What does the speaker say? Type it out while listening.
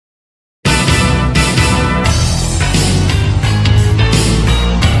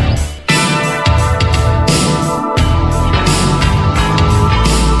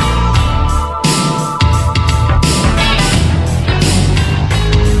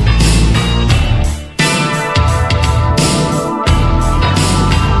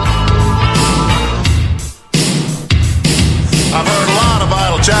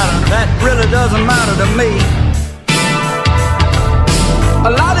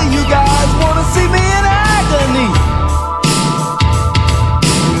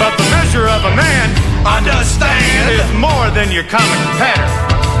than your comic pattern.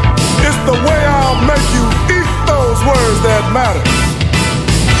 It's the way I'll make you eat those words that matter.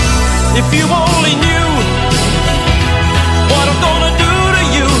 If you only knew what I'm gonna do to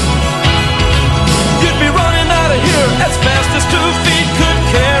you, you'd be running out of here as fast as 2 feet could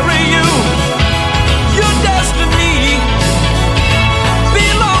carry you. Your destiny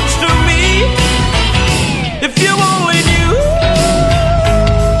belongs to me. If you only knew.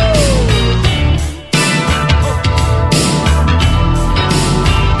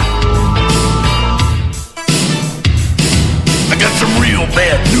 I got some real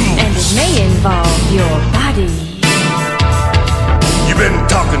bad news. And it may involve your body. You've been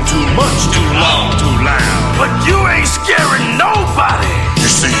talking too much, too long, too loud. But you ain't scaring nobody. You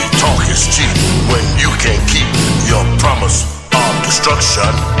see, talk is cheap when you can't keep your promise of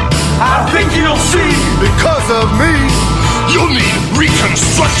destruction. I think you'll see, because of me, you'll need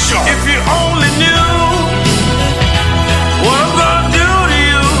reconstruction. If you only knew what I'm gonna do to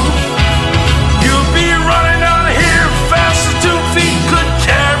you, you'll be running out of here fast as 2 feet could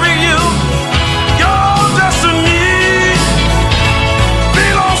carry you. Your destiny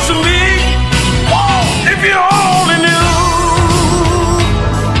belongs to me. Whoa, if you only knew.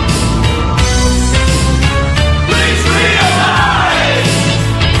 Please realize.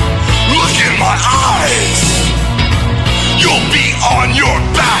 Look in my eyes. You'll be on your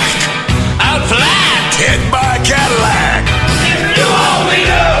back. Out flat. Hit by a Cadillac. If you only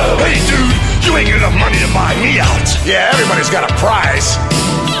knew. Hey, dude, you ain't got enough money to buy me out. Yeah, everybody's got a price.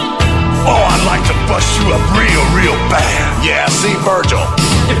 Oh, I'd like to bust you up real, real bad. Yeah, see Virgil.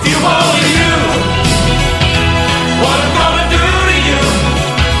 If you only knew what I'm